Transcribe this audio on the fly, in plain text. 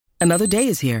Another day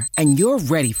is here, and you're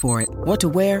ready for it. What to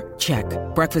wear? Check.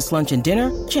 Breakfast, lunch, and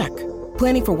dinner? Check.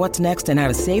 Planning for what's next and how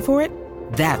to save for it?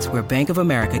 That's where Bank of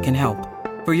America can help.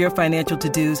 For your financial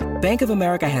to-dos, Bank of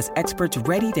America has experts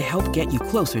ready to help get you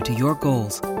closer to your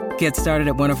goals. Get started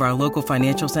at one of our local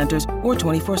financial centers or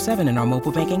 24/7 in our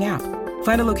mobile banking app.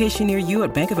 Find a location near you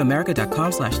at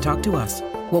bankofamerica.com/talktous.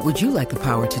 What would you like the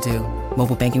power to do?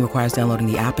 Mobile banking requires downloading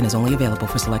the app and is only available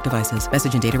for select devices.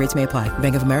 Message and data rates may apply.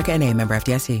 Bank of America N.A., member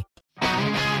FDIC.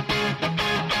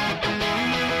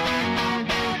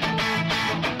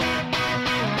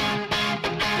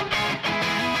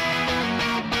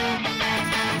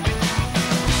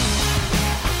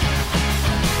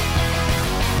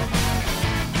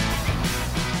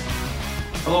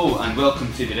 Hello and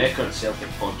welcome to the Record Celtic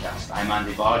podcast. I'm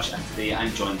Andy Barge and today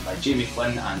I'm joined by Jamie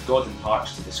Flynn and Gordon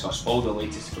Parks to discuss all the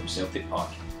latest from Celtic Park.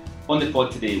 On the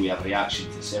pod today we have a reaction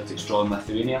to Celtic's draw in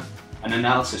Lithuania, an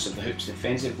analysis of the Hoops'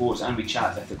 defensive woes, and we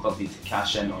chat if the club need to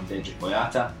cash in on Dedryck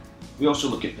Boyata. We also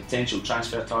look at potential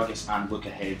transfer targets and look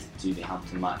ahead to the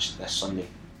Hampton match this Sunday.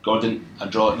 Gordon, a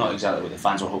draw not exactly what the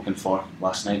fans were hoping for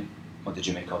last night. What did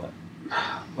you make of it?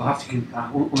 Well,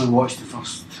 I only watched the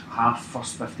first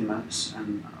 50 minutes,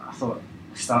 and I thought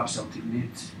the start Celtic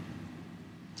made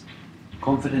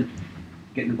confident,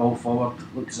 getting the ball forward,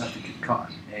 looked as if they could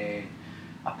cut a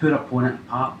poor opponent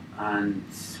apart, and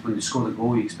when they score the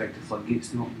goal you expect the floodgates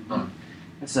to open. But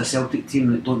this is a Celtic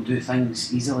team that don't do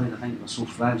things easily. I think they're so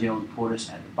fragile and porous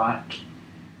at the back.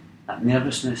 That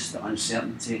nervousness, that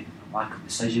uncertainty, that lack of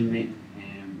decision making,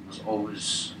 there's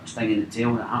always a sting in the tail,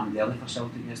 and it happened early for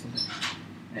Celtic yesterday.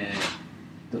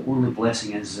 The only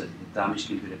blessing is that the damage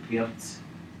can be repaired.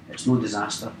 It's no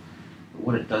disaster, but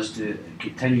what it does do, it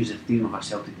continues the theme of our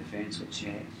Celtic defence, which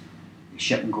is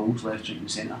shipping goals left, right and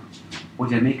centre. What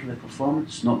do I make of the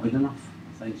performance? Not good enough.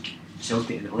 I think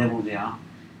Celtic, at the level they are,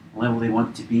 the level they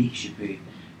want to be, should be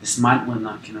dismantling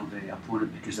that kind of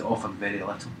opponent, because they offered very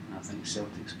little, and I think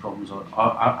Celtic's problems are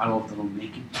of their own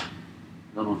making.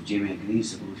 I don't know if Jamie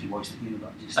agrees. I don't know if you watched the game,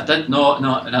 but I did. No,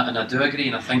 and I do agree,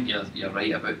 and I think you're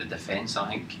right about the defence. I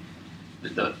think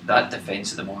that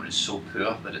defence at the moment is so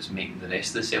poor that it's making the rest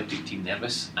of the Celtic team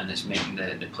nervous, and it's making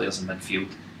the players in midfield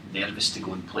nervous to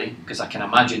go and play. Because I can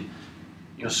imagine,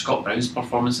 Scott Brown's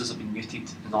performances have been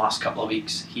muted in the last couple of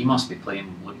weeks. He must be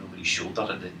playing looking over his shoulder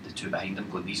at the two behind him,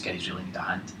 going, these guys really need a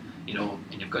hand. And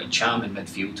you've got Cham in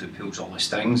midfield who pulls all the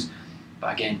strings,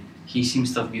 but again, he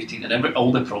seems to have muted, and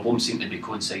all the problems seem to be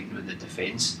coinciding with the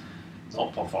defence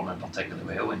not performing particularly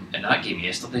well. And in that game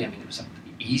yesterday, it was an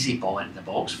easy ball into the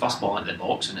box, first ball into the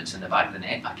box, and it's in the back of the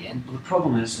net again. Well, the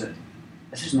problem is that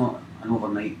this is not an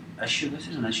overnight issue. This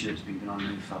is an issue that's been going on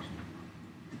now for,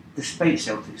 despite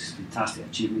Celtic's fantastic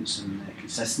achievements and the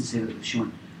consistency that they've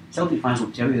shown. Celtic fans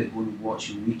will tell you that when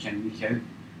watching week in, week out,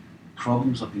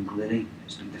 problems have been glaring.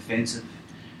 It's been defensive.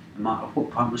 No matter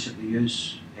what partnership they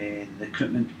use, the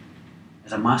recruitment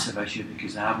is a massive issue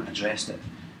because they haven't addressed it.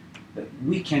 But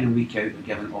week in and week out, they're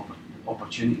given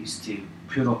opportunities to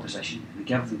poor opposition, and they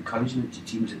give encouragement to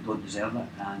teams that don't deserve it,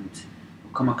 and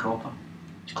will come a cropper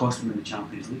to cost them in the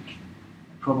Champions League.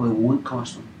 It probably won't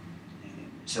cost them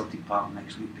at Celtic Park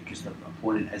next week because their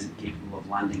opponent isn't capable of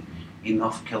landing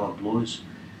enough killer blows.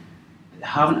 But they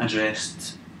haven't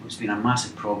addressed what's been a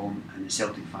massive problem, and the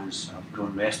Celtic fans have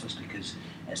grown restless because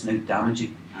it's now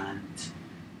damaging, and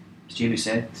as Jamie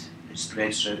said, it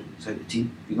spreads throughout the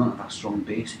team. If you don't have a strong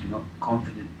base, if you're not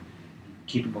confident and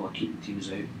capable of keeping teams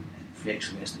out, it affects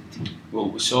the rest of the team. Well,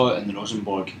 we saw it in the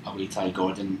Rosenborg away tie,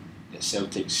 Gordon, that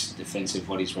Celtic's defensive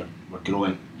worries were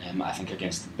growing. I think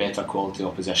against better quality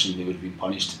opposition they would have been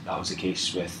punished. That was the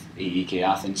case with AEK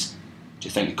Athens. Do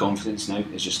you think the confidence now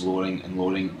is just lowering and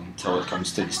lowering until it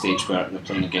comes to the stage where they're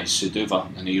playing against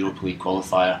Sudova in a Europa League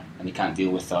qualifier and they can't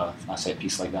deal with a set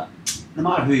piece like that? No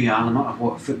matter who you are, no matter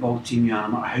what football team you are,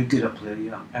 no matter how good a player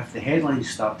you are, if the headlines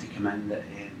start to come in that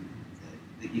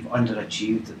you've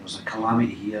underachieved, that there's a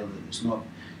calamity here, that it's not...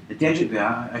 The Dedryck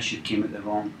Boyata issue came at the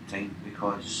wrong time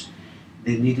because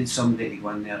they needed somebody to go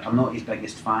in there. I'm not his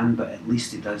biggest fan, but at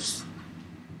least he does,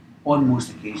 on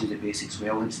most occasions, the basics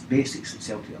well, and it's the basics that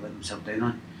Celtic are letting themselves down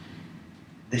on.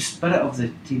 The spirit of the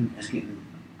team is getting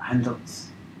hindered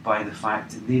by the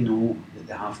fact that they know that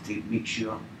they have to make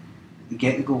sure they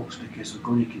get the goals because they're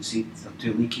going to concede. They're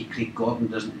too leaky. Craig Gordon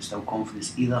doesn't instill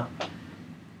confidence either.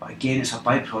 But again, it's a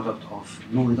byproduct of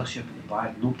no leadership at the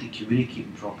back, nobody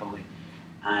communicating properly,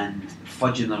 and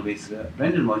fudging their way through it.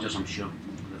 Brendan Rodgers, I'm sure,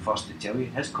 will be the first to tell you,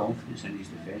 his confidence in his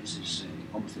defence is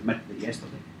almost admitted it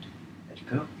yesterday. It's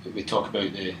poor. We talk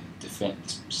about the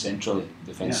central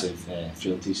defensive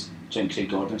frailties. Do you think Craig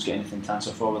Gordon's got anything to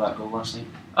answer for with that goal last night?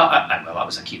 Well, that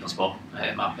was a keeper's ball.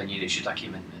 In my opinion, he should have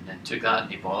came in and then took that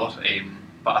and he bothered.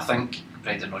 But I think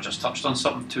Brendan Rodgers touched on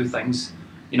two things.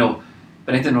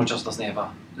 Brendan Rodgers doesn't ever.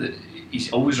 He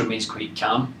always remains quite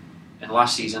calm. And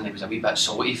last season he was a wee bit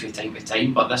salty from time to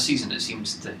time, but this season it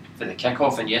seems for the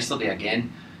kick-off and yesterday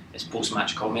again, his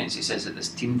post-match comments, he says that this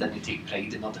team didn't take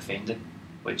pride in their defending,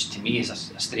 which to me is a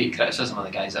straight criticism of the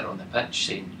guys that are on the pitch,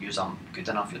 saying you aren't good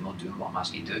enough, you're not doing what I'm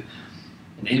asking you to do.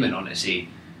 And then he went on to say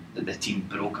that the team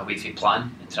broke away from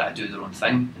plan and tried to do their own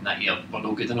thing, and that we're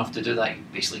not good enough to do that. You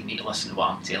basically need to listen to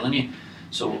what I'm telling you.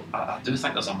 So I do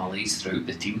think there's a malaise throughout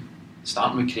the team,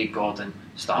 starting with Craig Gordon,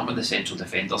 starting with the central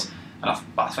defenders. But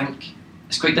I think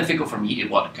it's quite difficult for me to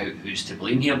work out who's to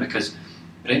blame here, because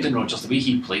Brendan Rodgers, the way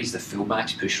he plays, the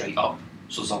fullbacks push right up,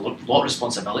 so there's a lot of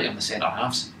responsibility on the centre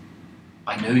halves.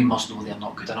 I know he must know they're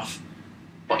not good enough,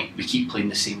 but we keep playing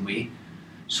the same way.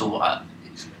 So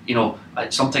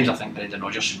sometimes I think Brendan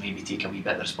Rodgers should maybe take a wee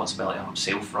bit of responsibility on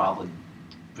himself rather than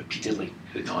repeatedly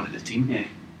putting it on the team. Yeah.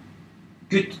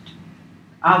 Good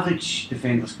average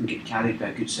defenders can get carried by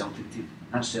a good Celtic team.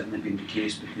 That's certainly been the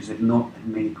case because they've not had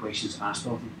many questions asked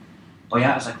of them.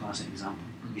 Boyat is a classic example.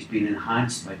 He's been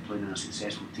enhanced by playing in a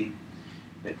successful team.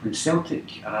 But when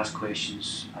Celtic are asked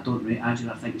questions, I don't rate Adrian.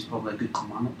 I think he's probably a good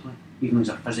commandment player, even though he's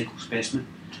a physical specimen.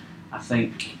 I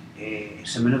think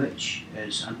Simunovic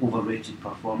is an overrated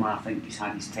performer. I think he's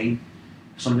had his time.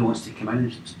 If somebody wants to come in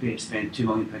and spend £2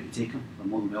 million to take him, they're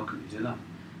more than welcome to do that.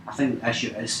 I think the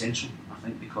issue is central,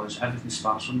 because everything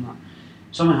starts from that.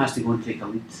 Someone has to go and take a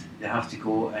lead. They have to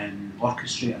go and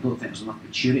orchestrate. I don't think there's enough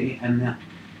maturity in there.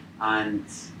 And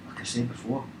like I said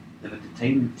before, they've had the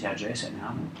time to address it and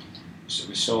haven't. So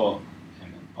we saw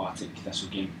in Partick Thistle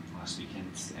game last weekend,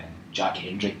 Jack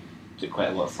Hendry took quite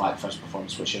a lot of flack for his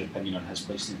performance. What's your opinion on his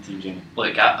place in the team, Jamie?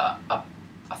 Look, I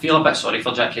feel a bit sorry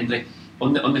for Jack Hendry.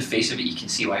 On the face of it, you can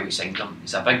see why we signed him.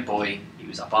 He's a big boy. He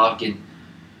was a bargain.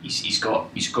 He's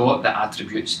got the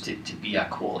attributes to be a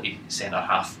quality centre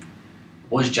half.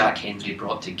 Was Jack Hendry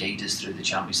brought to guide us through the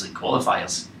Champions League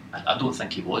qualifiers? I don't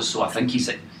think he was. So I think he's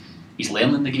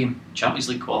learning the game. Champions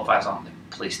League qualifiers aren't the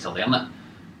place to learn it.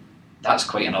 That's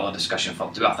quite another discussion for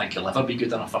do I think he'll ever be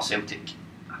good enough for Celtic?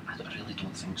 I really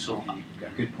don't think so. You've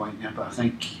got a good point there, but I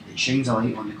think it shines a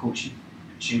light on the coaching.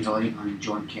 It shines a light on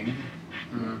John Kennedy.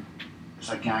 There's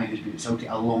a guy who's been at Celtic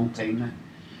a long time now.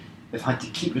 They've had to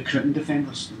keep recruiting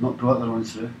defenders. They've not brought their own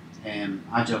through.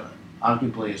 Adger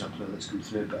arguably is a player that's come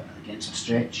through, but against a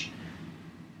stretch.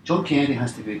 John Kennedy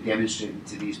has to be demonstrating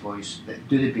to these boys that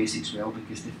do the basics well,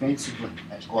 because defensively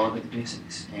it's all about the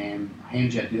basics.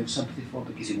 Hendry I do have sympathy for,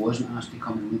 because he wasn't asked to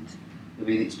come and lead the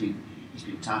way that he's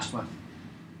been tasked with.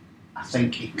 I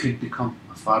think he could become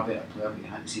a far better player, but he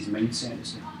has his mindset.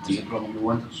 It's a problem with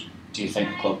wonders. Do you think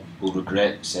the club will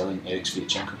regret selling Eric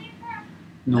Sviatchenko?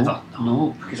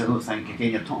 No, because I don't think,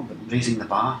 again, you're talking about raising the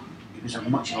bar. He was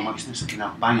much of a muchness, kind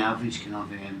of bang average, kind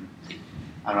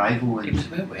of arrival. He was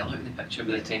well out of the picture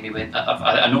by the time he went.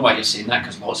 I know why you're saying that,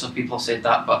 because lots of people have said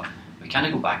that, but we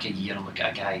can't go back a year and look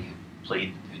at a guy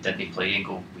who didn't play and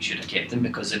go, we should have kept him,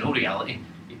 because in all reality,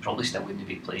 he probably still wouldn't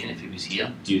be playing if he was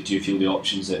here. Do you feel the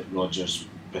options that Rodgers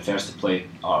prefers to play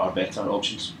are better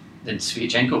options than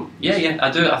Sviatchenko? Yeah,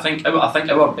 I do. I think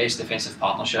our best defensive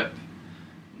partnership.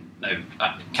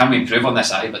 Now, can we improve on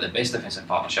this? But the best defensive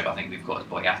partnership I think we've got is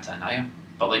Boyata and Ajer.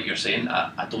 But like you're saying,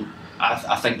 I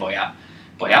think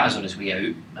Boyata is on his way out,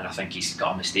 and I think he's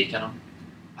got a mistake in him.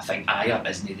 I think Ajer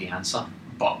isn't the answer,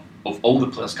 but of all the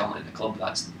players currently at the club,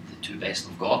 that's the two best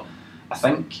we've got. I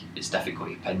think it's difficult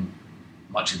to pin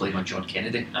much blame on John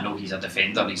Kennedy. I know he's a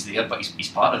defender, he's there, but he's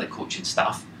part of the coaching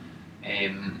staff,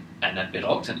 and I'd be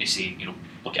reluctant to say,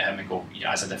 look at him and go,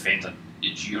 as a defender,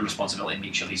 it's your responsibility to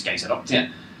make sure these guys are up to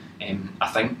it. I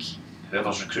think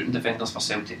whoever's recruiting defenders for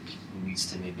Celtic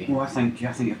needs to maybe. Well, I think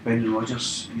if Brendan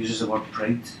Rodgers uses the word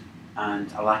pride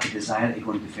and a lack of desire to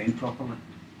go and defend properly,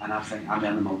 and I think I'm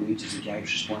earning my wage as the guy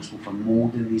who's responsible for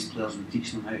moulding these players and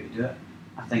teaching them how to do it,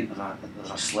 I think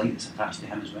there's a slight that's attached to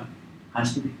him as well.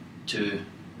 Has to be to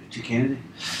Kennedy.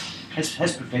 His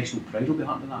professional pride will be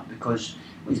hurt by that, because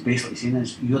what he's basically saying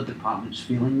is your department's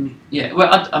failing me. Yeah,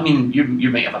 well, I mean, you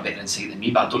might have a better insight than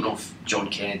me, but I don't know if John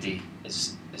Kennedy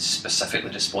is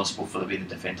specifically responsible for the way the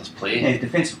defenders play. Yeah,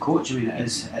 defensive coach. I mean,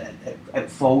 it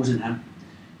falls in him.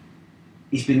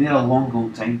 He's been there a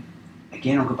long time.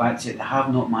 Again, I'll go back to it. They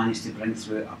have not managed to bring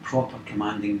through a proper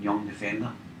commanding young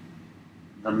defender.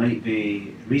 There might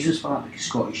be reasons for that, because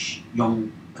Scottish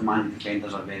young commanding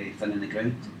defenders are very thin in the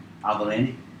ground. Are there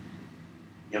any?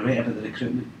 You're right about the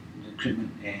recruitment. The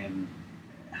recruitment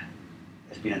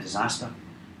has been a disaster,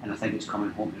 and I think it's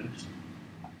coming home to roost.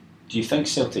 Do you think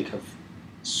Celtic have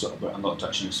I'm not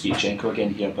touching on Sviatchenko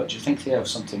again here, but do you think they have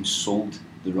sometimes sold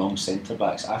the wrong centre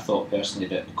backs? I thought personally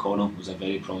that O'Connell was a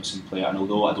very promising player, and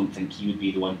although I don't think he would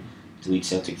be the one to lead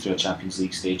Celtic through a Champions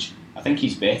League stage, I think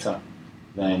he's better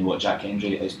than what Jack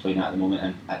Hendry is playing at the moment,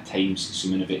 and at times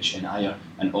Simonovic and Ajer,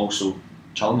 and also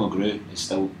Charlie Mulgrew is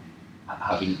still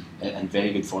having in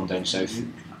very good form down south.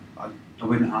 I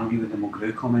wouldn't argue with the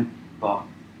Mulgrew comment, but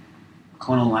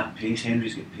O'Connell lacked pace.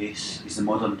 Hendry's got pace. He's the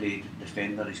modern day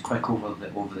defender. He's quick over the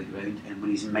ground, and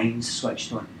when his mind's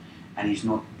switched on and he's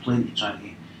not playing to try to,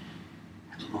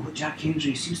 I don't know, but Jack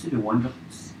Hendry seems to be wonderful,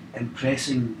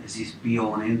 impressing as his be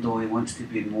all and end all. He wants to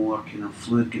be more kind of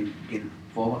fluid getting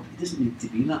forward. He doesn't need to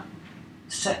be that.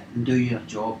 Sit and do your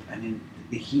job, and then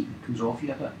the heat comes off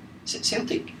you a bit.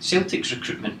 Celtic's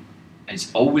recruitment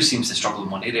always seems to struggle in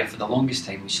one area. For the longest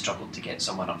time we struggled to get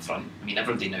someone up front. I mean,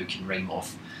 everybody now can rhyme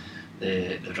off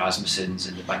the Rasmussens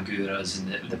and the Banguras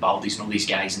and the Baldys and all these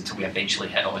guys until we eventually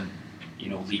hit on,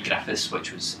 Lee Griffiths,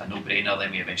 which was a no-brainer.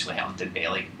 Then we eventually hit on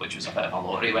Dembele, which was a bit of a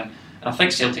lottery win. And I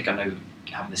think Celtic are now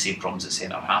having the same problems at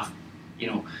centre half.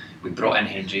 We brought in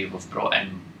Hendry, we've brought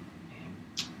in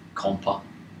Compa,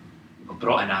 we've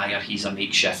brought in Ajer. He's a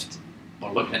makeshift.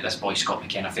 We're looking at this boy Scott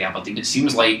McKenna for Aberdeen. It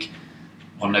seems like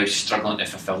we're now struggling to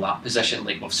fulfil that position,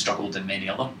 like we've struggled in many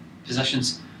other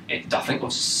positions. Do I think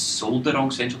we've sold the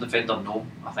wrong central defender? No.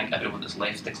 I think everyone that's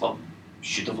left the club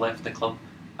should have left the club.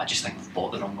 I just think we've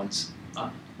bought the wrong ones.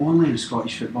 Only in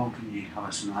Scottish football can you have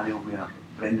a scenario where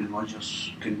Brendan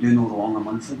Rodgers can do no wrong a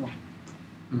month ago.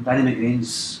 Danny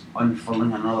McGrain's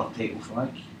unfurling another title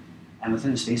flag, and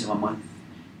within the space of a month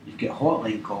you've got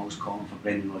hotline calls calling for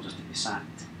Brendan Rodgers to be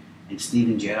sacked, and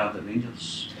Steven Gerrard at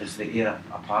Rangers is the heir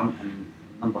apparent, and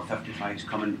number 55 is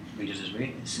coming Rangers'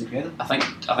 way. It's incredible. I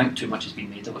think too much has been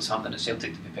made of what's happening at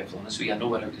Celtic, to be perfectly honest with you. I know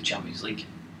we're out of the Champions League.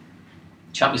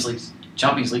 Champions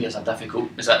League is a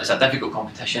difficult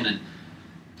competition, and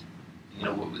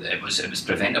it was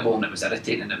preventable and it was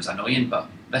irritating and it was annoying. But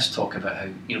this talk about how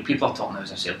people are talking now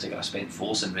as if Celtic are a spent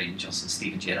force in Rangers and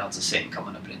Steven Gerrard's the second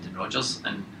coming of Brendan Rodgers,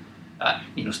 and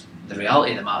the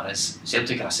reality of the matter is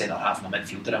Celtic are a centre half and a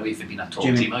midfielder away from being a top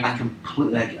team again. I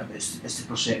completely agree. It's the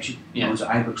perception. Yeah. I was at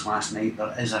Ibrox last night.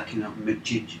 There is a kind of mood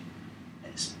change.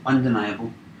 It's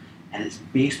undeniable, and it's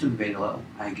based on very little.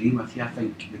 I agree with you. I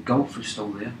think the gulf is still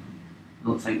there. I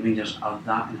don't think Rangers are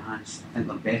that enhanced. I think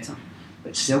they're better.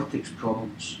 But Celtic's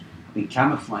problems have been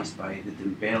camouflaged by the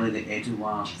Dembele, the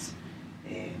Edouard,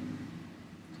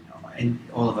 and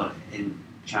Oliver and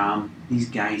Cham. These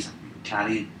guys have been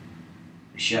carrying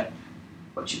the ship,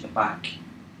 which at the back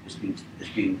has been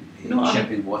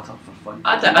shipping water for fun.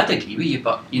 I'd agree with you,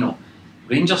 but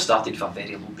Rangers started from a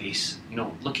very low base.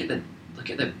 Look at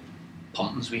the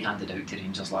pumpings we handed out to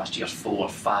Rangers last year: 4,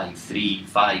 5, 3,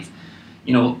 5.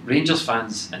 Rangers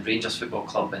fans and Rangers Football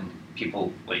Club and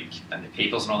people like in the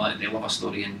papers and all that, they love a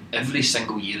story, and every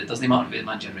single year, it doesn't matter who the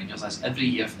manager of Rangers is, every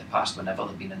year for the past, whenever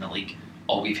they've been in the league,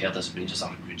 all we've heard is Rangers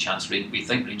are a good chance. We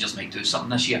think Rangers might do something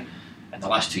this year. In the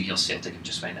last 2 years, Celtic have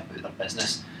just went about their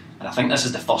business, and I think this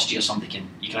is the first year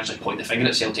you can actually point the finger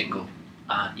at Celtic and go,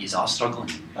 yous are struggling.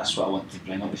 That's what I wanted to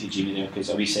bring up with you, Jamie, there, because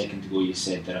a wee second ago you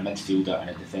said they're a midfielder and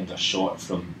a defender short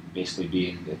from basically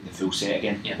being the full set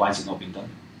again. Yeah. Why has it not been done?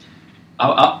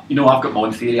 I've got my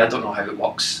own theory. I don't know how it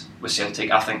works with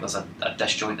Celtic. I think there's a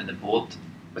disjoint in the board.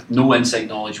 With no inside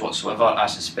knowledge whatsoever, I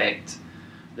suspect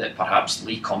that perhaps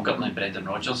Lee Congerton and Brendan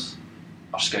Rodgers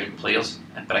are scouting players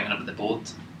and bringing them to the board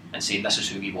and saying this is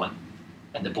who we want,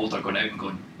 and the board are going out and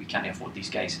going, we can't afford these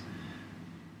guys,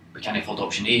 we can't afford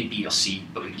option A, B or C,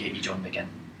 but we can get you John McGinn.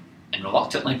 And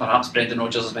reluctantly perhaps Brendan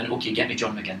Rodgers has been, okay, get me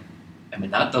John McGinn, and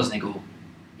when that doesn't go,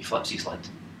 he flips his lid.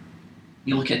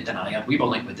 You look at Denier, we were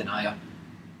linked with Denier,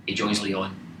 he joins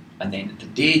Lyon, and then the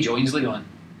day he joins Lyon,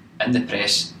 in the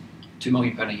press, £2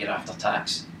 million a year after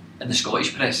tax, in the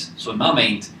Scottish press. So in my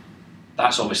mind,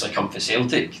 that's obviously come for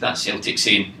Celtic. That's Celtic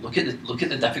saying, look at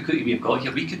the difficulty we've got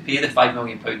here. We could pay the £5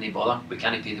 million, no bother. We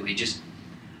can't pay the wages.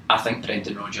 I think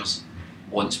Brendan Rodgers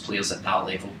wants players at that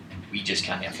level. We just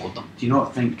can't afford them. Do you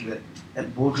not think that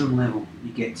at boardroom level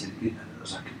you get to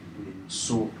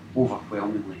so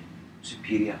overwhelmingly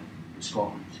superior in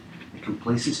Scotland, the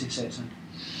complacency sets in,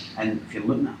 and if you're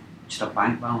looking at just a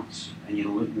bank balance and you're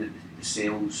looking at the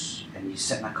sales and you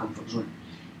sit in a comfort zone,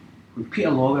 when Peter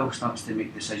Lawwell starts to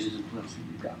make decisions in players,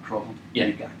 you've got a problem. Yeah.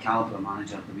 You've got a calibre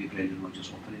manager the way Brendan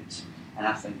Rodgers operates, and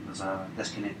I think there's a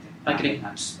disconnect. I agree.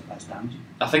 That's damaging.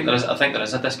 I think there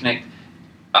is a disconnect.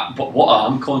 But what I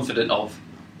am confident of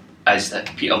is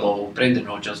that Peter Lawwell, Brendan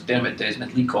Rodgers, Dermot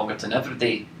Desmond, Lee Congerton, every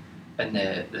day in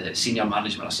the senior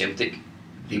management of Celtic,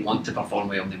 they want to perform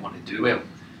well and they want to do well.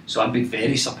 So I'd be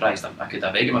very surprised. I could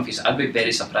have egg in my face. I'd be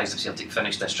very surprised if Celtic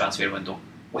finished this transfer window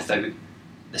without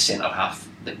the centre half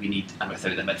that we need and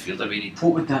without the midfielder we need.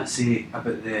 What would that say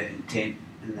about the intent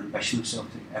and the ambition of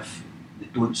Celtic if they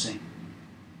don't sign?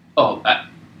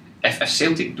 If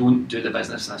Celtic don't do the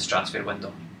business in this transfer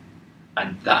window,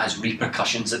 and that has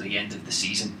repercussions at the end of the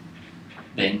season,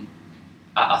 then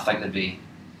I think there'd be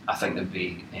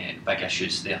big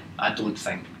issues there. I don't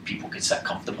think people could sit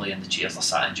comfortably in the chairs they're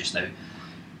sat in just now.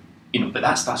 But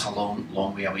that's a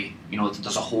long way away.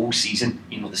 There's a whole season.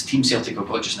 This team Celtic have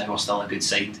got just now are still a good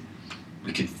side.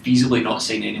 We could feasibly not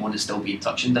sign anyone and still be in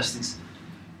touching distance.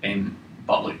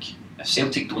 But look, if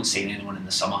Celtic don't sign anyone in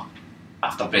the summer,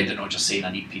 after Brendan Rodgers saying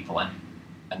I need people in,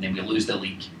 and then we lose the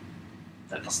league,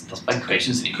 there's big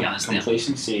questions that need to be answered there.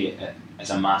 Complacency is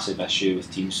a massive issue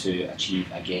with teams who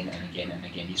achieve again and again and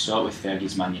again. You saw it with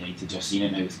Fergie's Man United, you're seeing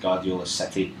it now with Guardiola's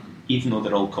City. Even though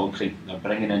they're all conquering, they're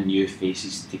bringing in new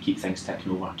faces to keep things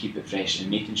ticking over, keep it fresh, and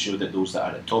making sure that those that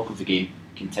are at the top of the game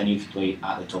continue to play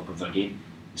at the top of their game.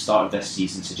 The start of this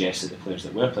season suggests that the players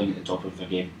that were playing at the top of their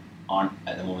game aren't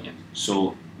at the moment.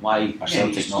 So why are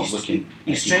Celtic not looking?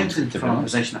 He's strengthened from a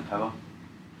position of power.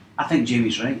 I think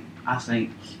Jamie's right. I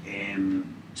think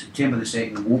September the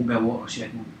 2nd won't be a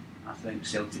watershed moment. I think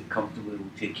Celtic comfortably will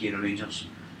take care of Rangers.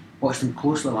 Watched them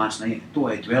closely last night. Don't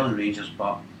want to dwell on Rangers,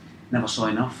 but never saw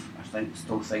enough. I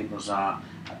still think there's a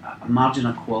margin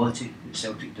of quality that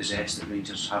Celtic possess that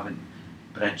Rangers haven't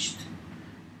bridged.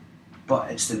 But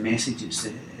it's the message.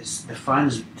 It's the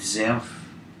fans deserve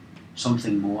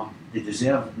something more. They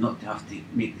deserve not to have to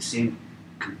make the same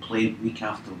complaint week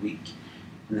after week.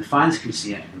 And the fans can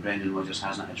see it, and Brendan Rodgers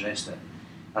hasn't addressed it.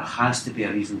 There has to be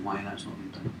a reason why that's not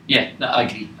been done. Yeah, no, I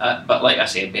agree. But like I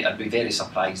said, I'd be very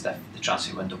surprised if the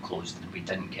transfer window closed and we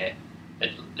didn't get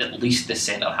at least the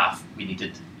centre half we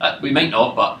needed. We might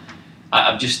not, but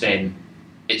I'm just.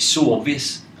 It's so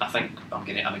obvious. I think I'm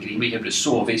agreeing with you, but it's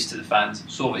so obvious to the fans,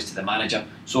 so obvious to the manager,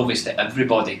 so obvious to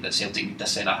everybody that Celtic need the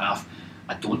centre half.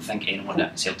 I don't think anyone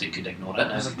at Celtic could ignore it.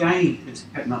 There's a guy that's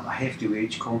picking up a hefty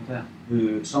wage compare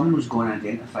who someone was going and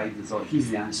identified and thought he's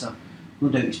the answer. No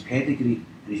doubt his pedigree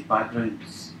and his background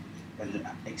as an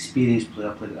experienced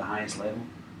player, played at the highest level.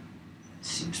 It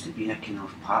seems to be a kind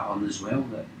of pattern as well,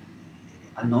 that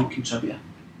a non-contributor.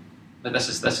 But this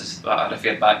is I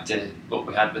refer back to what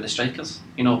we had with the strikers.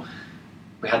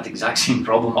 We had the exact same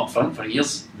problem up front for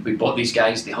years. We bought these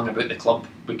guys, they hung about the club,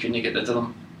 we couldn't get rid of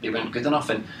them, they weren't good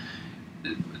enough, and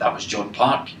that was John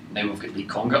Clark. Now we've got Lee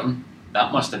Congerton.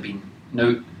 That must have been.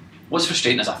 Now, what's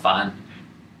frustrating as a fan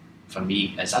for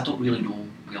me is I don't really know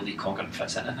where Lee Congerton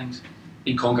fits into things.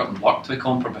 Lee Congerton worked with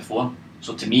Comper before,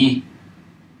 so to me,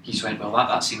 he's went, well,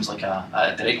 that seems like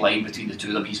a direct line between the two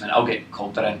of them. He's went, I'll get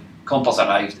Comper in. Comper's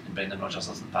arrived, and Brendan Rodgers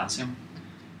doesn't fancy him.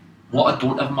 What I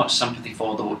don't have much sympathy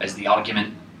for, though, is the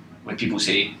argument when people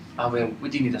say, well,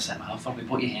 what do you need a centre half for? We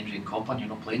bought you Henry and Comper and you're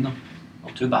not playing them.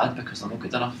 Well, too bad, because they're not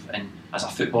good enough. And as a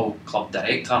football club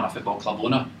director and a football club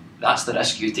owner, that's the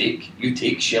risk you take. You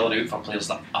take shelling out for players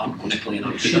that aren't going to play and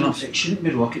aren't good enough. It shouldn't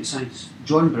be rocket science.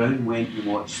 John Brown went and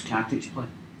watched Katic play.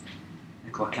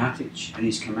 Nikola Katic, and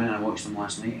he's come in and I watched him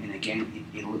last night, and again,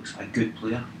 he looks a good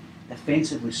player.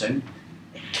 Defensively sound.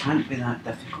 It can't be that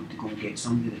difficult to go and get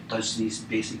somebody that does these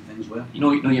basic things well.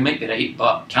 You might be right,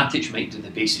 but Katic might do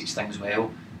the basics things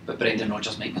well, but Brendan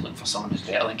Rodgers might be looking for someone who's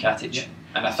better than Katic. Yeah.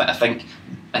 And I think,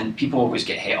 and people always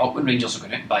get het up when Rangers are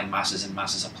going out and buying masses and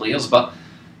masses of players, but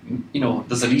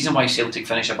there's a reason why Celtic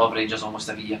finish above Rangers almost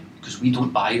every year, because we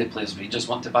don't buy the players Rangers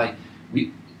want to buy.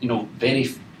 We,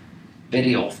 very,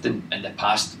 very often in the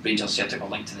past, Rangers and Celtic are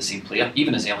linked to the same player,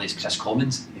 even as early as Chris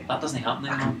Commons. Yeah. That doesn't happen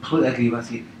anymore. I completely agree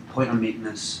with you. The point I'm making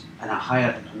is, and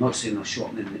I'm not saying they're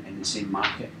shopping in the same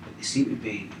market, but they seem to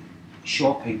be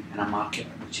shopping in a market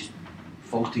which is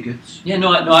faulty goods. Yeah,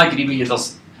 no, I agree with you.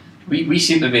 We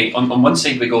seem to be, on one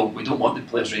side we go, we don't want the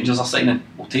players Rangers are signing,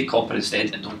 we'll take Comper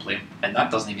instead and don't play him. And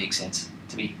that doesn't make sense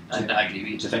to me, and I agree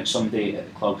with you. Do you think somebody at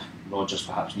the club, Rodgers,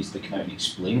 perhaps needs to come out and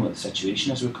explain what the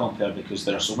situation is with Comper, because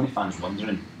there are so many fans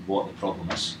wondering what the problem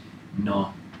is?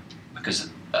 No, because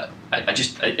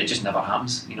it just never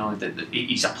happens.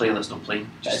 He's a player that's not playing.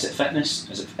 Is it fitness?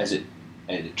 Is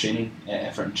it training,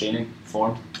 effort and training,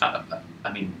 form?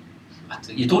 I mean,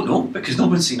 you don't know, because no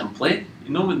one's seen him play.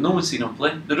 No one's seen him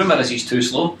play. The rumour is he's too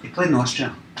slow. He played in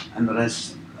Austria, and there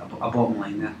is a bottom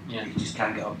line there. Yeah. He just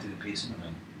can't get up to the pace of it.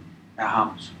 It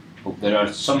happens. Well, there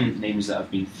are some names that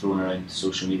have been thrown around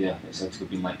social media that Celtic have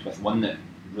been linked with. One that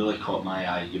really caught my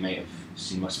eye, you might have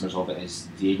seen whispers of it, is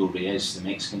Diego Reyes, the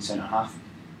Mexican centre half.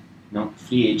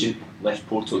 Free agent, left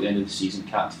Porto at the end of the season,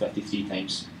 capped 53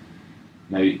 times.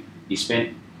 Now, he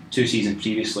spent 2 seasons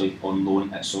previously on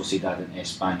loan at Sociedad and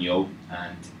Espanyol,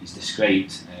 and he's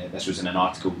described, this was in an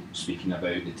article speaking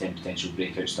about the 10 potential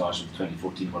breakout stars of the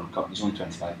 2014 World Cup, he's only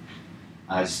 25,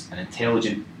 as an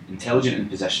intelligent in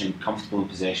positioning, comfortable in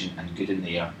possession and good in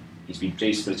the air. He's been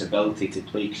praised for his ability to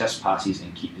play crisp passes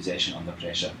and keep possession under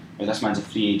pressure. Now this man's a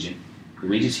free agent. The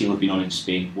wages he'll have been on in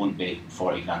Spain won't be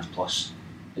 40 grand plus.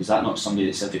 Is that not somebody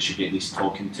that Celtic should be at least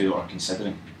talking to or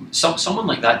considering? Someone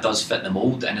like that does fit the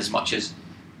mould, in as much as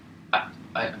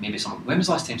when was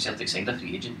the last time Celtic signed a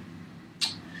free agent?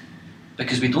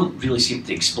 Because we don't really seem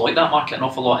to exploit that market an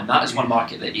awful lot, and that is one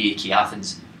market that AEK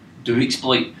Athens do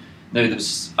exploit. Now,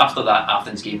 after that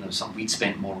Athens game, there was some we'd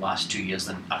spent more last 2 years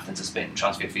than Athens has spent in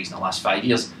transfer fees in the last 5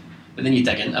 years. But then you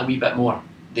dig into a wee bit more.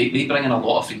 They bring in a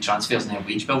lot of free transfers and their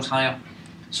wage bill's higher.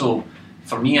 So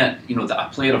for me, a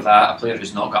player of that, a player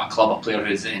who's not got a club, a player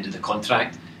who's at the end of the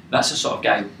contract, that's the sort of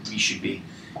guy we should be.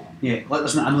 Yeah,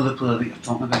 listen, another player that you're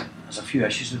talking about, there's a few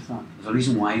issues with that. There's a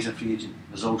reason why he's a free agent.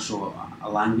 There's also a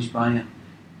language barrier.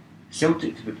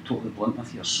 Celtic, to be totally blunt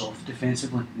with you, are soft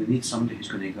defensively. They need somebody who's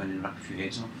going to go in and rip a few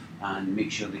heads off and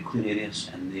make sure they clear areas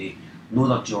and they know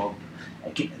their job.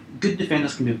 Good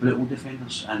defenders can be brutal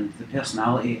defenders, and the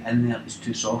personality in there is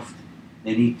too soft.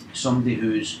 They need somebody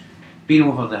who's been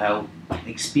over the hill,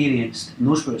 experienced,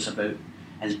 knows what it's about,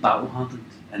 and is battle hardened.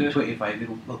 And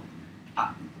 25-year-old, well,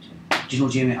 do you know,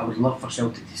 Jamie, I would love for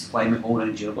Celtic to supply me all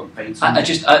around Europe and find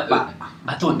something.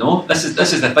 I don't know. This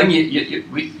is the thing.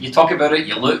 You talk about it,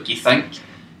 you look, you think,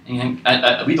 and you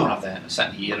think. We don't have the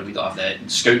sitting here. We don't have the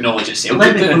scout knowledge at Celtic.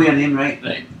 Let me know your name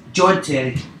right. John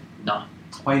Terry. No.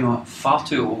 Why not? Far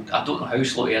too old. I don't know how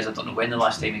slow he is. I don't know when the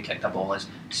last time he kicked a ball is.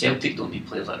 Celtic don't need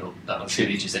players that are same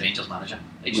age as the Rangers manager.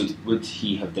 Would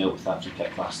he have dealt with that free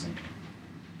kick last night?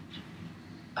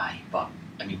 Aye, but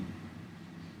I mean,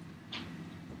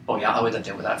 I would have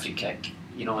dealt with that free kick.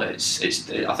 You know, I think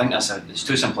it's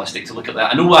too simplistic to look at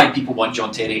that. I know why people want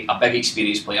John Terry, a big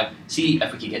experienced player. See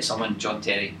if we could get someone, John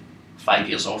Terry, 5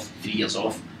 years off, 3 years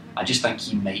off. I just think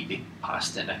he might be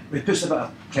past it now. It puts a bit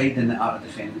of pride in the art of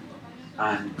defending,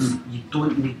 and you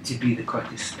don't need to be the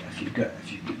quickest. If you've got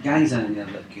guys in there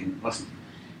that can listen.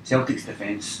 Celtic's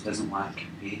defence doesn't lack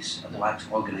pace. It lacks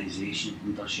organisation,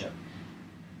 leadership.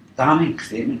 Damning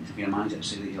statement to be a manager to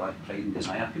say that you lack pride and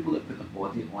desire. People that put their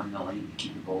body on the line to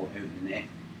keep the ball out of the net.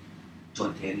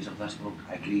 John Terry's of this world.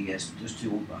 I agree, yes, just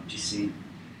too old, but I'm just saying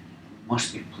there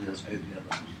must be players out there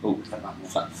that will fit that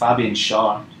mold. Fabian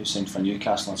Schär, who signed for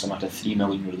Newcastle on some at a $3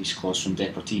 million release clause from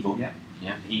Deportivo.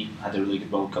 Yeah. He had a really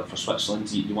good World Cup for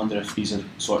Switzerland. You wonder if these are the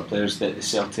sort of players that the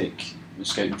Celtic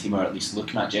scouting team are at least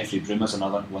looking at. Jeffrey Broom is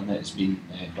another one that has been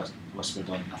whispered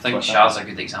on. I think Schär's a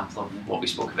good example of what we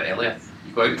spoke about earlier.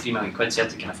 You go out with £3 million,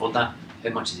 Celtic can afford that. How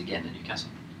much is he getting in Newcastle?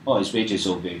 Oh, his wages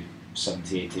will be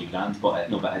 70-80 grand, but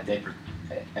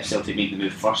if Celtic make the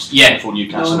move first before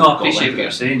Newcastle. No, I appreciate what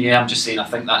you're saying. Yeah, I'm just saying I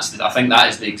think that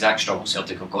is the exact struggle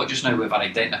Celtic have got just now. We've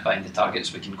identifying the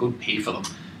targets, we can go and pay for them,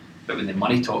 but when the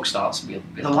money talk starts, we're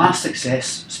the last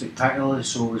success, spectacularly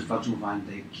so, was Virgil van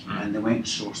Dijk, and they went and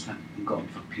sourced him and got him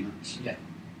for peanuts. Yeah.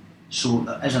 So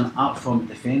there is an art form of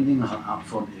defending, there's an art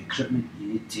form of recruitment. You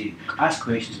need to ask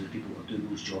questions of the people that are doing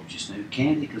those jobs just now.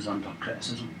 Kennedy is under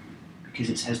criticism because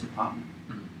it's his department.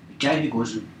 The guy who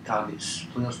goes and targets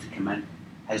players to come in,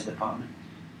 his department.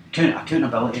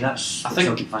 Accountability, that's what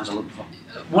Celtic fans are looking for.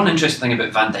 One interesting thing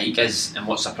about Van Dijk is, and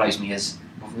what surprised me is,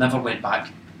 we've never went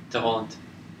back to Holland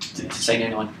to sign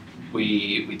anyone.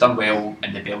 We done well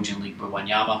in the Belgian league with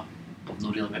Wanyama, we've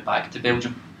not really went back to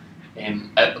Belgium.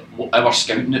 Our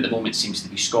scouting at the moment seems to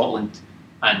be Scotland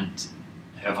and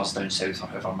whoever's down south, or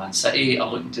whoever Man City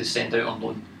are looking to send out on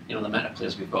loan. You know, the amount of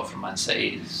players we've got from Man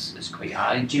City is quite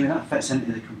high. Jamie, that fits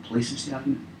into the complacency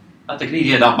argument. I'd agree,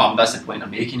 yeah, that's the point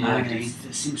I'm making. Yeah, I agree.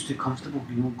 It seems too comfortable.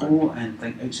 You know, go and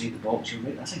think outside the box. You're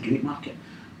right. That's a great market.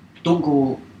 Don't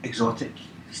go exotic.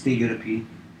 Stay European.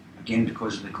 Again,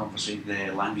 because of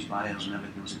the language barriers and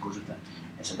everything else that goes with it.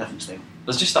 It's a different style.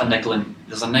 There's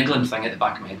a niggling thing at the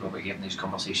back of my head while we're having these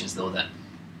conversations, though, that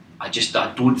I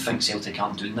don't think Celtic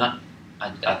aren't doing that.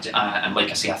 And like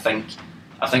I say, I think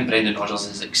Brendan Rodgers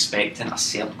is expecting a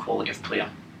certain quality of player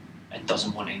and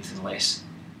doesn't want anything less,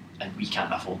 and we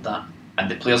can't afford that. And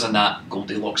the players in that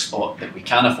Goldilocks spot that we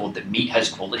can afford that meet his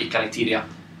quality criteria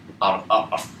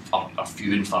are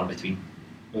few and far between.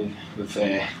 We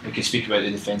can speak about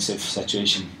the defensive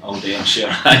situation all day, I'm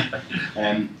sure.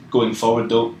 Going forward,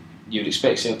 though, you'd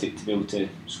expect Celtic to be able to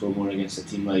score more against a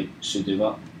team like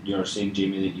Suduva. You're saying,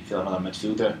 Jamie, that you feel another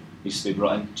midfielder needs to be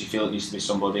brought in. Do you feel it needs to be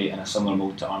somebody in a similar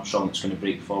mould to Armstrong that's going to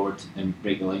break forward and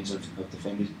break the lines of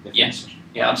defenders? Yeah,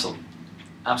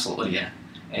 absolutely, yeah.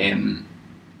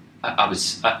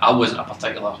 I wasn't a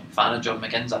particular fan of John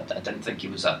McGinn. I didn't think he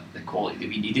was at the quality that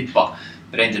we needed, but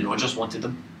Brendan Rodgers wanted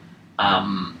him,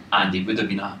 and he would have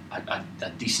been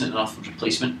a decent enough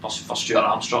replacement for Stuart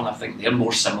Armstrong. I think they're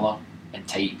more similar in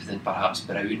type than perhaps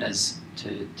Brown is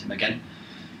to McGinn.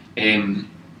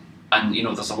 And you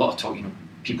know, there's a lot of talk. You know,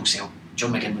 people say, oh,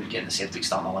 John McGinn would get in the Celtic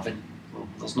starting 11. Well,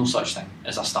 there's no such thing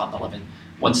as a starting 11.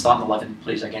 One starting 11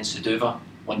 plays against Sudova,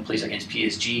 one plays against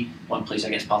PSG, one plays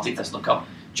against Partick Thistle in the Cup.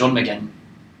 John McGinn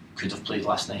could have played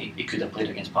last night. He could have played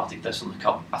against Partick Thistle in the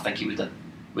Cup. I think he would have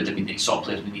been the sort of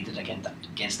player we needed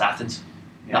against Athens.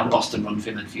 Yeah, that bust and run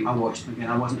through midfield. I watched him again.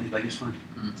 I wasn't his biggest fan.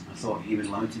 I thought he was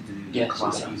limited to do a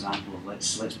classic example of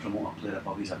let's promote a player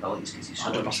above his abilities because he's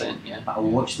 100%. Yeah. But I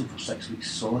watched him for 6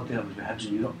 weeks solid there. I was with Hibs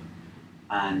in Europe,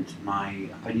 and my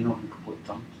opinion of him completely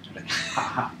turned.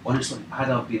 Honestly,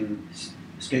 had I been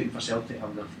scouting for Celtic, I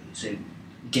would have said,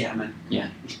 get him in.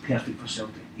 Yeah. He's perfect for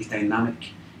Celtic. He's dynamic.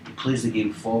 He plays the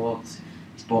game forward.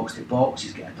 He's box to box.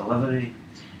 He's got a delivery.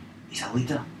 He's a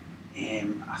leader.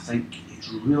 I think it's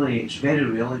very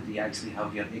rarely do you actually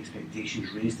have your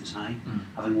expectations raised as high.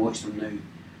 Having watched him now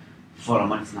for a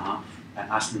month and a half, and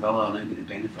Aston Villa are now getting the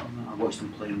benefit of that. I watched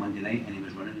him play on Monday night and he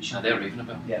was running the show. They're raving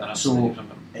about him. Yeah. So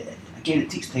again, it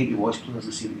takes time to watch players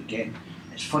and see what you're getting.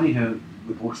 It's funny how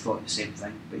we both thought the same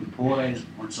thing, but you polarise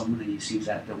on someone and you see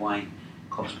exactly why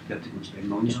clubs prepare to go and spend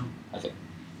millions on.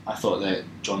 I thought that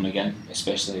John McGinn,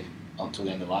 especially until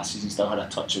the end of last season, still had a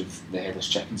touch of the headless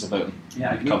chickens about him.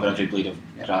 Yeah, He'd cover every blade of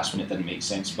grass when it didn't make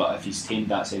sense. But if he's tamed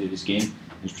that side of his game,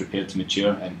 he's prepared to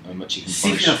mature and in which he can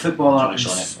see if you're a footballer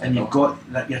it, and you've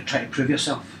got that, you're trying to prove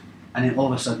yourself, and then all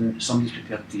of a sudden somebody's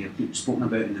prepared to be spoken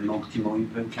about in the multi-million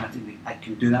pound category. I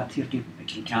can do that to your game. I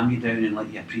can calm you down and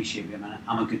let you appreciate me a minute.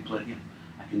 I'm a good player here.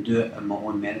 I can do it on my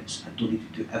own merits. I don't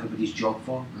need to do everybody's job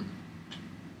for me.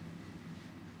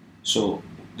 So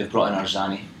they've brought in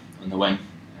Arzani on the wing.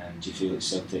 Do you feel that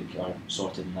Celtic are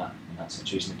sorted in that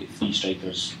situation? They've got 3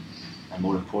 strikers, and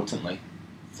more importantly,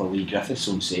 for Lee Griffiths'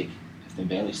 own sake, if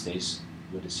Dembele stays,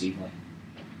 where does he play?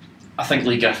 I think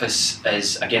Lee Griffiths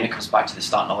is, again, it comes back to the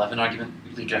starting 11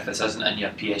 argument. Lee Griffiths isn't in your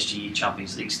PSG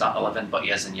Champions League starting 11, but he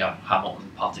is in your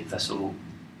Hamilton Partick Thistle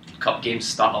Cup games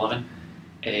starting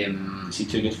 11. Is he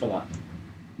too good for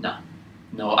that?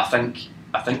 No. I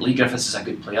think Lee Griffiths is a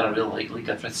good player. I really like Lee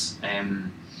Griffiths.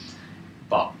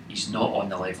 But he's not on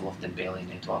the level of Dembele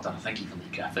and Edouard, and I think even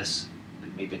Lee Griffiths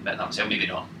would maybe admit that himself, maybe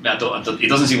not. I don't, he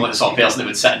doesn't seem like the sort of person that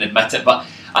would sit and admit it, but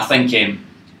I think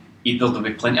there'll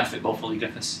be plenty of football for Lee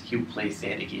Griffiths. He'll play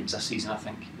 30 games this season, I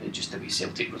think, just the way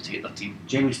Celtic rotate their team.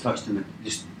 Jamie's touched on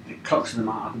the crux of the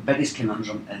matter. The biggest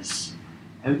conundrum is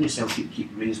how do Celtic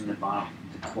keep raising the bar,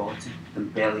 the quality?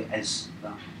 Dembele is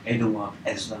that, Edouard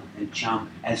is that, and Champ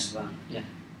is that. Yeah.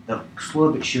 They're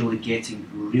slowly but surely getting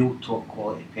real top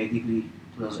quality pedigree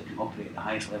players that can operate at the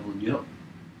highest level in Europe,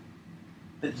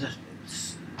 but they're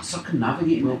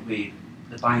circumnavigating it with the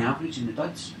bang average and the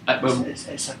duds.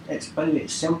 It's by the way,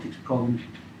 it's Celtic's problem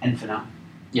infinite.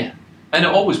 Yeah, and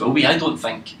it always will be. I don't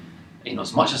think,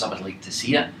 as much as I would like to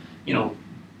see it,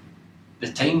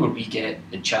 the time where we get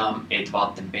Champ,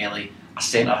 Edouard, Dembele, a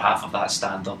centre half of that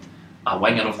standard, a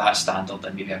winger of that standard,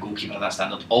 and maybe a goalkeeper of that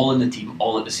standard, all in the team,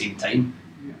 all at the same time.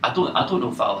 I don't know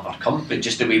if that'll ever come, but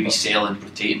just the way we sell and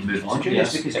rotate and move on.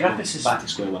 Yes, because Griffiths is back to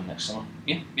square one next summer.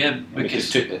 Yeah,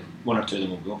 because one or two of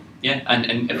them will go. Yeah,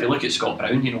 and if you look at Scott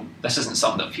Brown, this isn't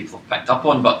something that people have picked up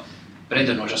on, but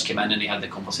Brendan Rodgers came in and he had the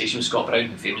conversation with Scott Brown,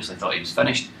 who famously thought he was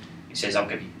finished. He says, "I'll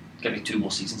give you 2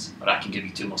 more seasons, or I can give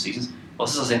you 2 more seasons." Well,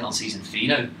 this is entering season 3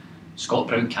 now. Scott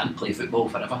Brown can't play football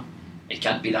forever. He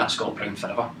can't be that Scott Brown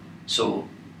forever. So,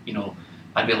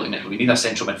 I'd be looking at, we need a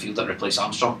central midfielder to replace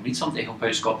Armstrong. We need somebody to help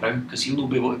out Scott Brown, because he'll not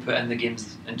be able to put in the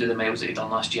games and do the miles that he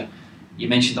done last year. You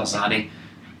mentioned Arzani,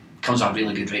 comes with a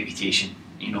really good reputation.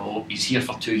 He's here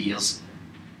for 2 years.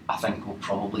 I think we'll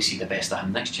probably see the best of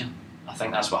him next year. I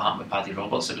think that's what happened with Paddy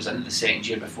Roberts. It was into the 2nd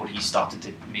year before he started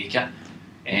to make it.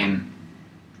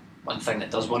 One thing that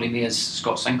does worry me is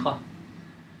Scott Sinclair.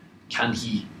 Can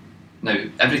he... Now,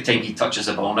 every time he touches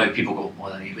the ball now, people go,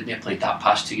 well, he wouldn't have played that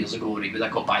pass 2 years ago, or he would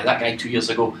have got by that guy 2 years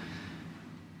ago.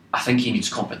 I think he needs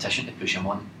competition to push him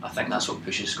on. I think that's what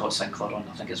pushes Scott Sinclair on.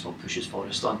 I think it's what pushes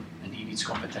Forrest on, and he needs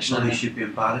competition. Well, he should be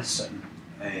embarrassed sitting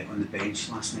on the bench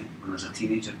last night when there's a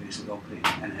teenager basically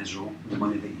operating in his role, the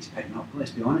money that he's picking up. Let's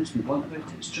be honest and blunt about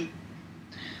it, it's true.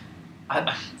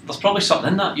 There's probably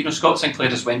something in that. Scott Sinclair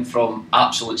just went from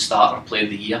absolute starter player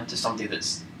of the year to somebody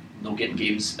that's not getting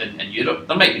games in Europe.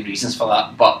 There might be reasons for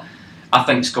that, but I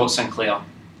think Scott Sinclair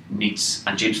needs,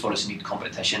 and James Forrest need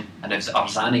competition, and if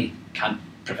Arzani can't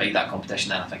provide that competition,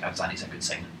 then I think Arzani's a good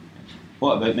signing.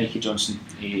 What about Mikey Johnson?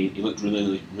 He looked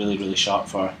really sharp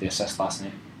for the assist last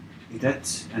night. He did,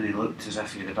 and he looked as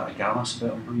if he had a bit of Gallas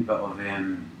about him, a wee bit of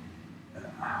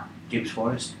James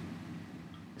Forrest.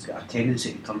 He's got a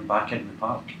tendency to turn back into the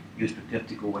park. He was prepared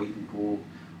to go wide and go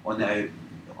on the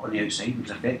outside. He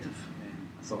was effective.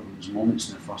 I thought there was moments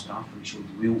in the first half when he showed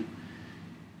real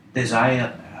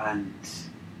desire and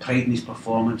pride in his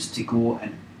performance to go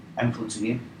and influence the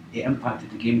game. He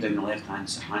impacted the game down the left-hand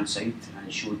side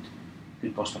and showed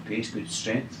good burst of pace, good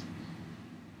strength.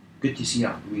 Good to see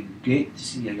great to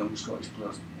see a young Scottish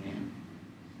player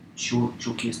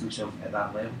showcasing himself at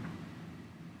that level.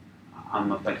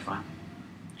 I'm a big fan.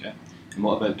 Okay. And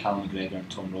what about Callum McGregor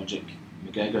and Tom Rogic?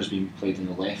 McGregor's been played on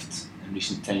the left in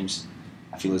recent times.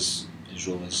 I feel his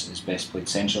role is best played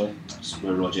centrally. That's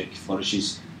where Rogic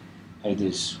flourishes. How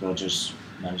does Rodgers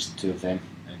manage the two of them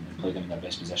and play them in their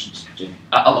best positions? Jamie?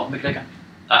 I love McGregor.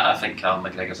 I think Callum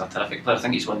McGregor's a terrific player. I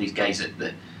think he's one of these guys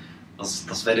that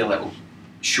there's very little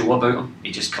show about him.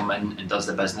 He just comes in and does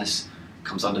the business,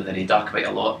 comes under the radar quite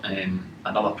a lot.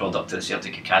 Another product of the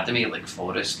Celtic Academy, like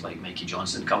Forrest, like Mikey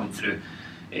Johnson coming through.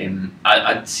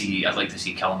 I'd like to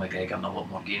see Callum McGregor in a lot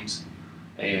more games.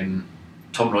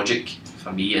 Tom Rogic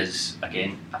for me is,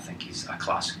 again, I think he's a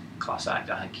class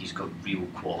actor. I think he's got real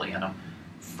quality in him.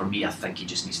 For me, I think he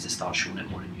just needs to start showing it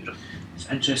more in Europe. It's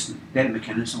interesting. Derek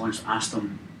McInnes once asked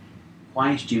him,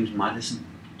 why is James Maddison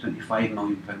 £25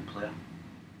 million player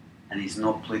and he's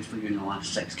not played for you in the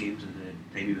last 6 games of the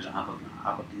time he was at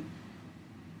Aberdeen?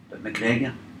 But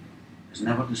McGregor is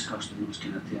never discussed in those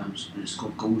kind of terms and has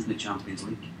scored goals in the Champions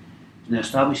League. He's now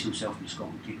established himself in the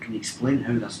Scotland team. Can you explain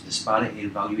how there's a disparity in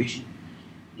valuation?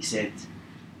 He said,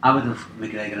 I would have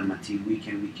McGregor in my team week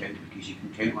in, week out because you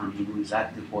can count on him, you know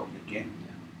exactly what you're getting.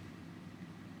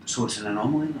 So it's an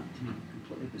anomaly, that team.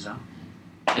 Completely bizarre.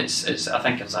 It's. I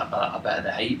think it's a bit of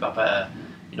the hype.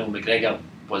 McGregor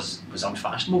was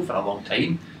unfashionable for a long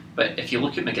time. But if you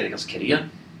look at McGregor's career,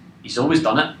 he's always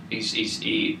done it.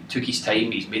 He took his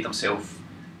time. He's made himself.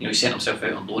 He sent himself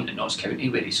out on loan to Notts County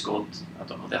where he scored. I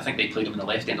don't know. I think they played him on the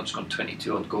left. Ended up scoring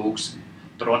 22 odd goals.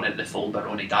 Brought in at the full by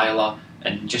Ronny Deila,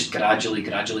 and just gradually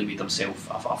made himself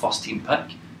a first team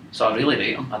pick. So I really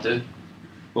rate him. I do.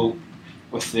 Well,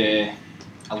 with the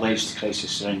alleged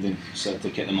crisis surrounding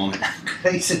Celtic at the moment.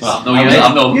 Crisis? Well, no,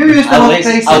 I'm not. You used the word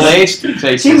crisis. Alleged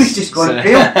crisis. He was just going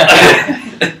pale.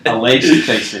 Alleged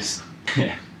crisis.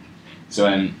 Yeah.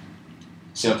 So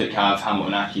Celtic have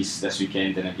Hamilton Accies this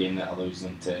weekend in a game that allows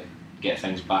them to get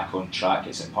things back on track.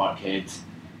 It's at Parkhead.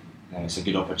 It's a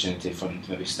good opportunity for them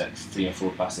to maybe stick 3 or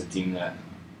 4 past a team that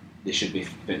they should be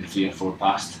putting 3 or 4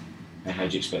 past. And how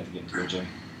do you expect the game to go, Jim?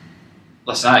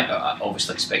 Listen, I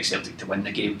obviously expect Celtic to win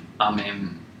the game. I'm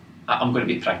going to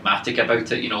be pragmatic about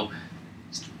it.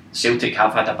 Celtic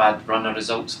have had a bad run of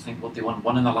results. I think they won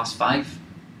 1 in the last 5.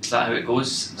 Is that how it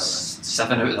goes?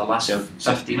 7 out of the last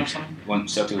 15 or something.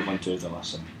 Celtic have won 2 of the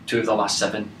last 7. 2 of the last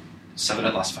 7. 7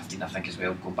 of the last 15, I think, as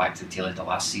well. Go back to the tail end of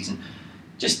last season.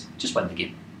 Just win the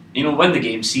game. Win the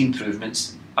game, see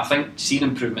improvements. I think seeing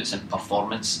improvements in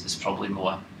performance is probably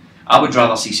more. I would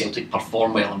rather see Celtic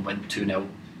perform well and win 2-0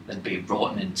 than be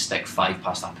rotten and stick 5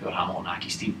 past that poor Hamilton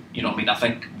Accies team. You know what I mean? I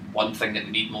think one thing that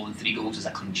we need more than 3 goals is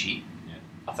a clean sheet. Yeah.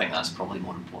 I think that's probably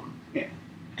more important. Yeah.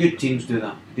 Good teams do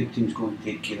that. Good teams go and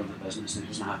take care of the business. It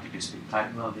doesn't have to be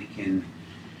spectacular. They can.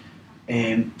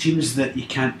 Teams that you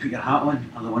can't put your hat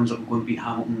on are the ones that will go and beat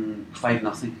Hamilton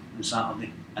 5-0 on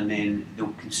Saturday, and then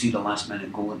they'll concede a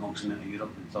last-minute goal that knocks them out of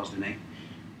Europe on Thursday night.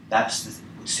 That's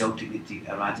what Celtic need to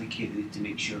eradicate. They need to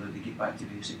make sure that they get back to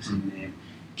basics and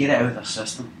get it out of their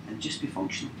system and just be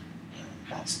functional.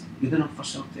 That's good enough for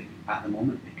Celtic at the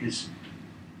moment because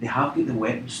they have got the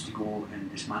weapons to go and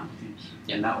dismantle teams,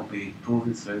 and that will be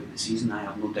proven throughout the season. I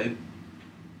have no doubt.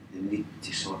 They need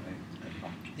to sort out.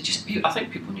 I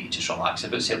think people need to just relax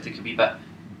about Celtic a wee bit.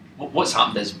 What's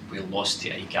happened is we lost to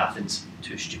AEK Athens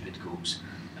 2 stupid goals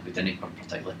and we didn't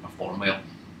particularly perform well.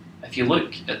 If you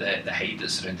look at the hype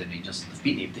that's surrounding Rangers, they've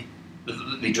beaten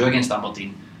everybody. They drew against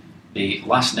Aberdeen.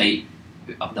 Last night,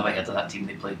 I've never heard of that team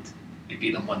they played. They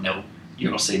beat them 1-0.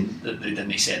 You were saying that they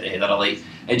didn't set the header alight.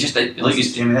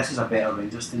 Jamie, this is a better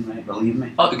Rangers team, right? Believe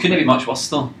me. Oh, it couldn't be much worse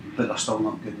though. But they're still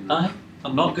not good enough.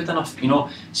 They're not good enough.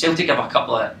 Celtic have a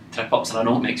couple of trip-ups and I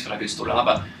know it makes for a good story,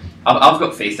 but I've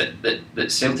got faith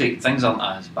that Celtic, things aren't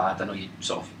as bad. I know you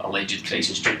sort of alleged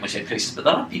crisis, jokingly said crisis, but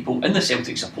there are people in the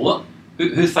Celtic support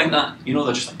who think that,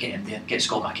 they're just like, get in there, get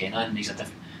Scott McKenna and he's a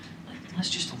different... let's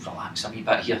just all relax a wee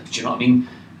bit here. Do you know what I mean?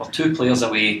 We're 2 players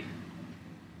away,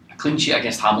 a clean sheet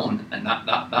against Hamilton, and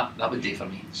that would do for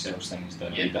me. Settles things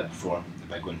down a wee bit before the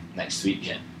big one next week.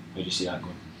 Yeah. How do you see that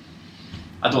going?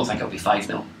 I don't think it'll be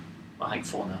 5-0. I think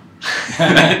 4-0.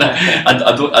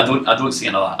 I don't see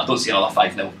another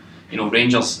 5-0. You know,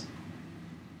 Rangers.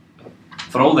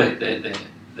 For all the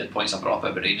points I brought up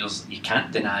about Rangers, you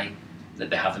can't deny that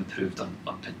they have improved on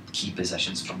key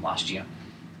positions from last year.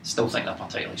 Still think they're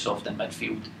particularly soft in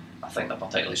midfield. I think they're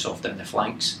particularly soft down the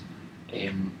flanks.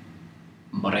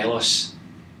 Morelos,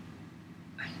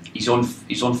 he's on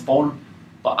form,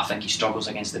 but I think he struggles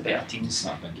against the better teams.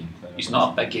 He's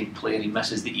not a big game player. He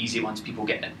misses the easy ones. People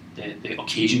get the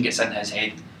occasion gets into his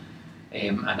head.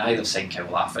 And either side Kyle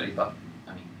Lafferty, but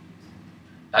I mean,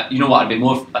 you know what?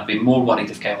 I'd be more worried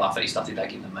if Kyle Lafferty started that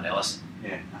game than Morelos.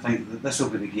 Yeah, I think that this will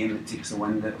be the game that takes the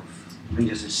wind out of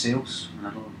Rangers' sails, and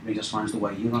I know Rangers fans don't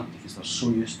want to hear that because they're so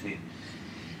used to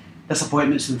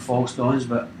disappointments and false dawns.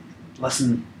 But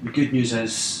listen, the good news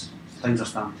is things are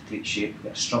starting to take shape. They've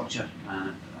got a structure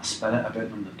and a spirit about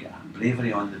them. They've got a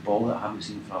bravery on the ball that I haven't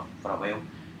seen for a while,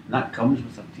 and that comes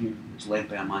with a team that's led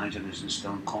by a manager who's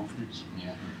instilling confidence.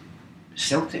 Yeah.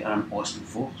 Celtic are an awesome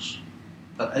force.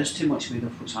 There is too much made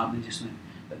of what's happening just now.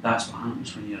 But that's what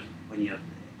happens when your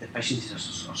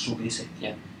deficiencies are so basic.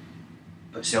 Yeah.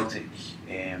 But Celtic,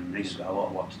 Rangers got a lot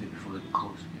of work to do before they get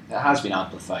close. It has been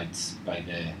amplified by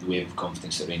the wave of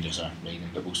confidence that Rangers are riding,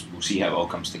 but we'll see how it all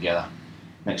comes together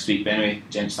next week. But anyway,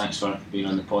 gents, thanks for being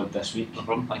on the pod this week. No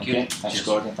problem, thank you. you. Thanks, Cheers.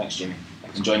 Gordon. Thanks, Jamie.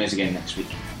 And join us again next week.